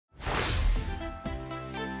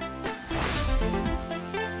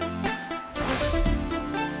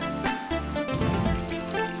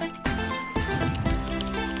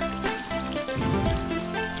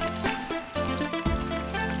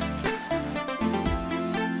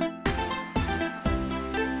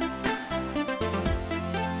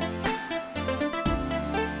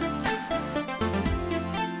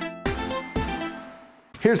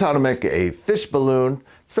Here's how to make a fish balloon.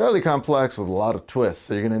 It's fairly complex with a lot of twists,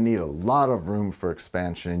 so you're going to need a lot of room for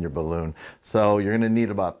expansion in your balloon. So you're going to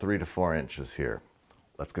need about 3 to 4 inches here.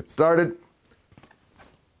 Let's get started.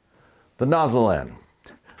 The nozzle end.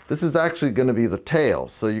 This is actually going to be the tail,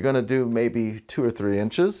 so you're going to do maybe 2 or 3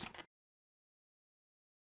 inches.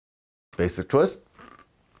 Basic twist.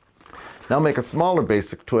 Now make a smaller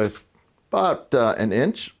basic twist, about an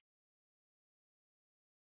inch.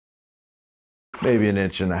 Maybe an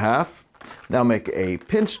inch and a half. Now make a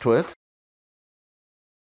pinch twist.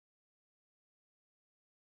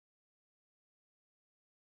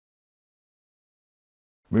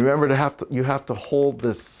 Remember you have to hold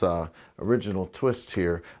this original twist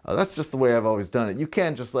here. That's just the way I've always done it. You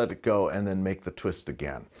can't just let it go and then make the twist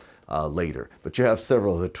again later, but you have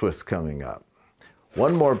several of the twists coming up.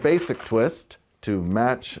 One more basic twist to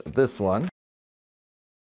match this one.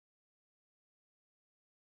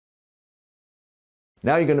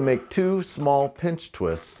 Now you're going to make 2 small pinch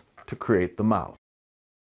twists to create the mouth.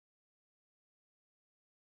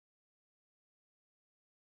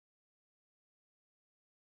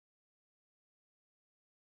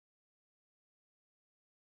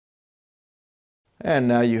 And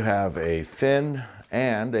now you have a fin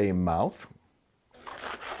and a mouth.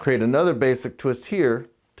 Create another basic twist here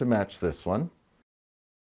to match this one.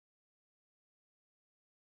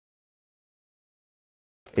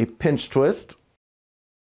 A pinch twist.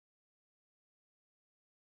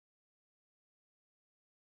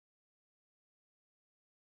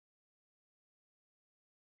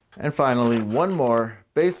 And finally, one more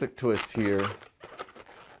basic twist here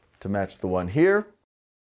to match the one here.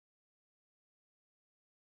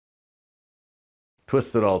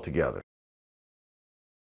 Twist it all together.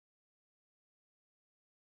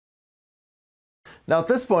 Now at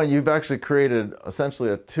this point, you've actually created essentially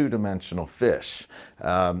a 2-dimensional fish.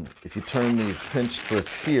 If you turn these pinch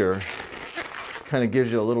twists here, it kind of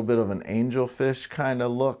gives you a little bit of an angelfish kind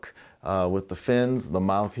of look with the fins, the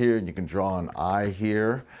mouth here, and you can draw an eye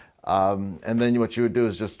here. And then what you would do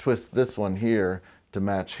is just twist this one here to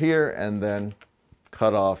match here and then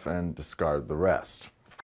cut off and discard the rest.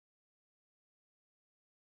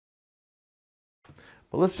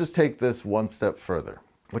 But let's just take this one step further.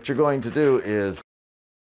 What you're going to do is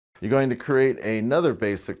you're going to create another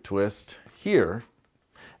basic twist here.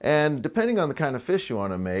 And depending on the kind of fish you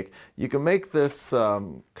want to make, you can make this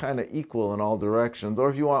kind of equal in all directions. Or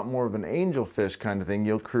if you want more of an angelfish kind of thing,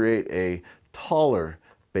 you'll create a taller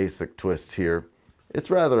basic twist here. It's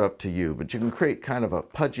rather up to you, but you can create kind of a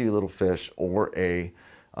pudgy little fish or a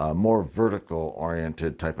more vertical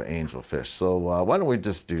oriented type of angelfish. So why don't we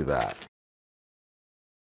just do that?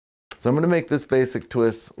 So I'm going to make this basic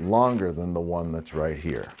twist longer than the one that's right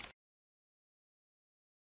here.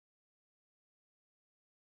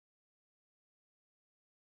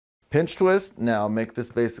 Pinch twist. Now make this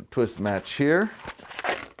basic twist match here.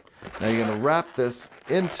 Now you're going to wrap this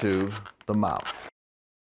into the mouth.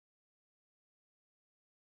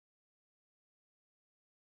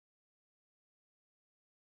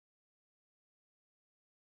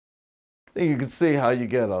 I think you can see how you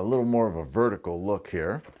get a little more of a vertical look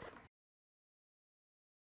here.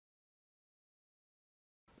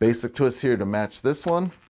 Basic twist here to match this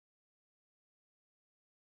one.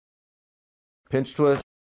 Pinch twist.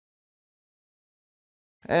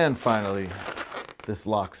 And finally, this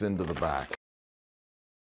locks into the back.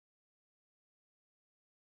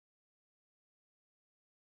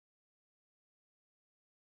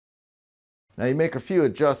 Now you make a few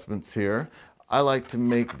adjustments here. I like to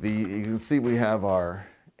make you can see we have our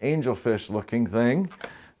angelfish looking thing.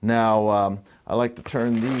 Now I like to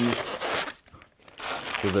turn these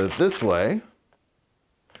so they're this way.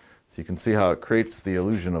 So you can see how it creates the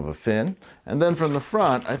illusion of a fin. And then from the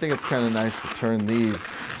front, I think it's kind of nice to turn these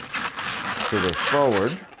so they're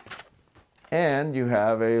forward. And you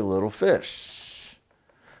have a little fish.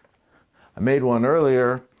 I made one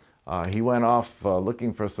earlier. He went off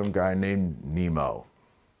looking for some guy named Nemo.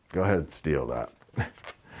 Go ahead and steal that.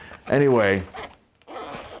 Anyway,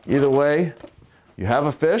 either way, you have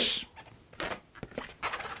a fish.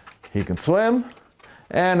 He can swim.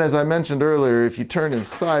 And as I mentioned earlier, if you turn him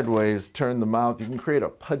sideways, turn the mouth, you can create a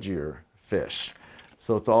pudgier fish.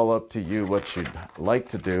 So it's all up to you what you'd like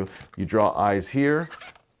to do. You draw eyes here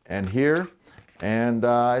and here. And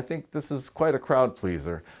I think this is quite a crowd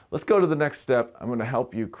pleaser. Let's go to the next step. I'm going to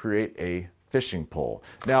help you create a fishing pole.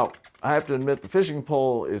 Now, I have to admit the fishing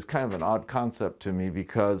pole is kind of an odd concept to me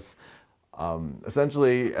because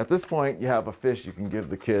essentially at this point you have a fish you can give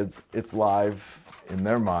the kids. It's live in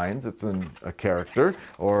their minds. It's a character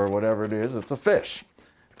or whatever it is. It's a fish.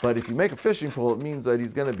 But if you make a fishing pole, it means that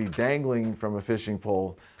he's going to be dangling from a fishing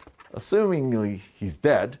pole, assumingly he's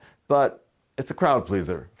dead, but it's a crowd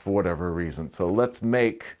pleaser for whatever reason. So let's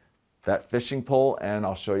make that fishing pole, and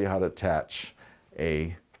I'll show you how to attach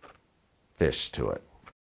a fish to it.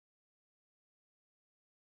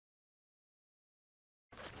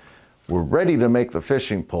 We're ready to make the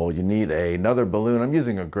fishing pole. You need another balloon. I'm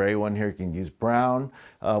using a gray one here. You can use brown,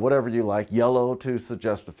 whatever you like. Yellow to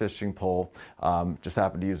suggest a fishing pole. Just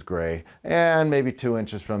happen to use gray. And maybe 2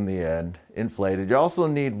 inches from the end, inflated. You also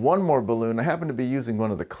need one more balloon. I happen to be using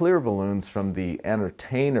one of the clear balloons from the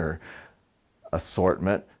Entertainer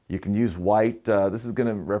assortment. You can use white. This is going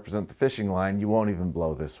to represent the fishing line. You won't even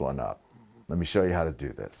blow this one up. Let me show you how to do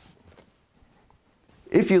this.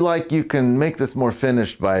 If you like, you can make this more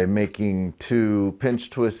finished by making 2 pinch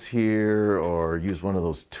twists here, or use one of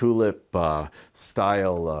those tulip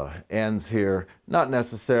style ends here. Not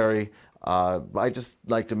necessary. I just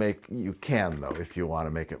like to make, you can though, if you want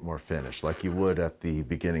to make it more finished, like you would at the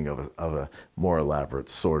beginning of a more elaborate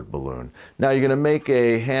sword balloon. Now you're going to make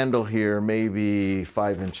a handle here, maybe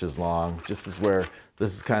 5 inches long. This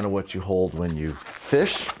is kind of what you hold when you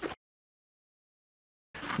fish.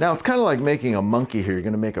 Now it's kind of like making a monkey here. You're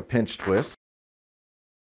going to make a pinch twist.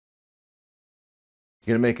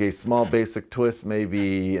 You're going to make a small basic twist,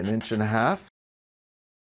 maybe 1.5 inches.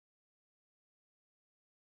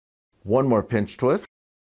 One more pinch twist.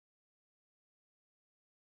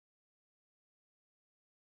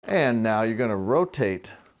 And now you're going to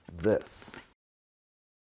rotate this.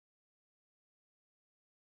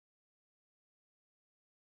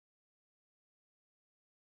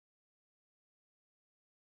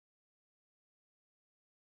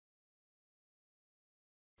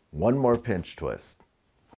 One more pinch twist.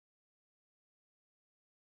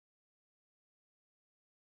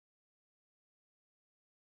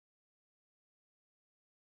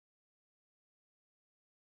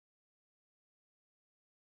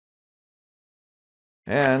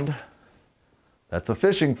 And that's a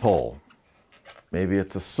fishing pole. Maybe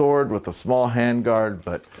it's a sword with a small handguard,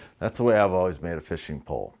 but that's the way I've always made a fishing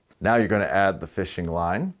pole. Now you're going to add the fishing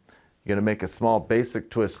line. You're going to make a small basic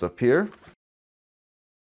twist up here.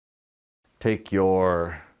 Take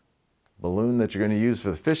your balloon that you're going to use for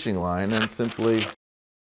the fishing line and simply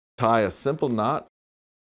tie a simple knot.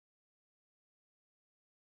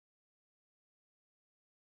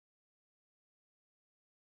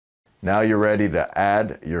 Now you're ready to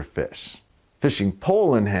add your fish. Fishing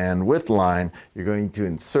pole in hand with line, you're going to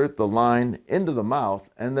insert the line into the mouth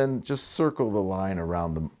and then just circle the line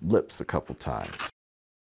around the lips a couple times.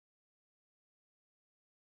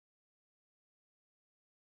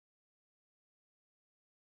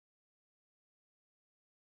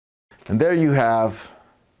 And there you have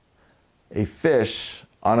a fish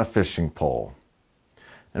on a fishing pole.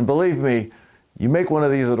 And believe me, you make one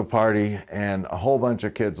of these at a party and a whole bunch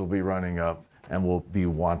of kids will be running up and will be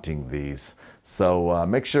wanting these. So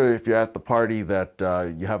make sure if you're at the party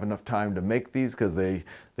that you have enough time to make these, because they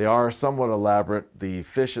are somewhat elaborate. The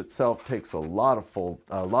fish itself takes a lot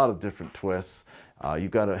of different twists.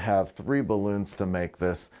 You've got to have 3 balloons to make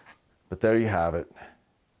this. But there you have it,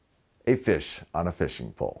 a fish on a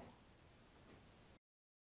fishing pole.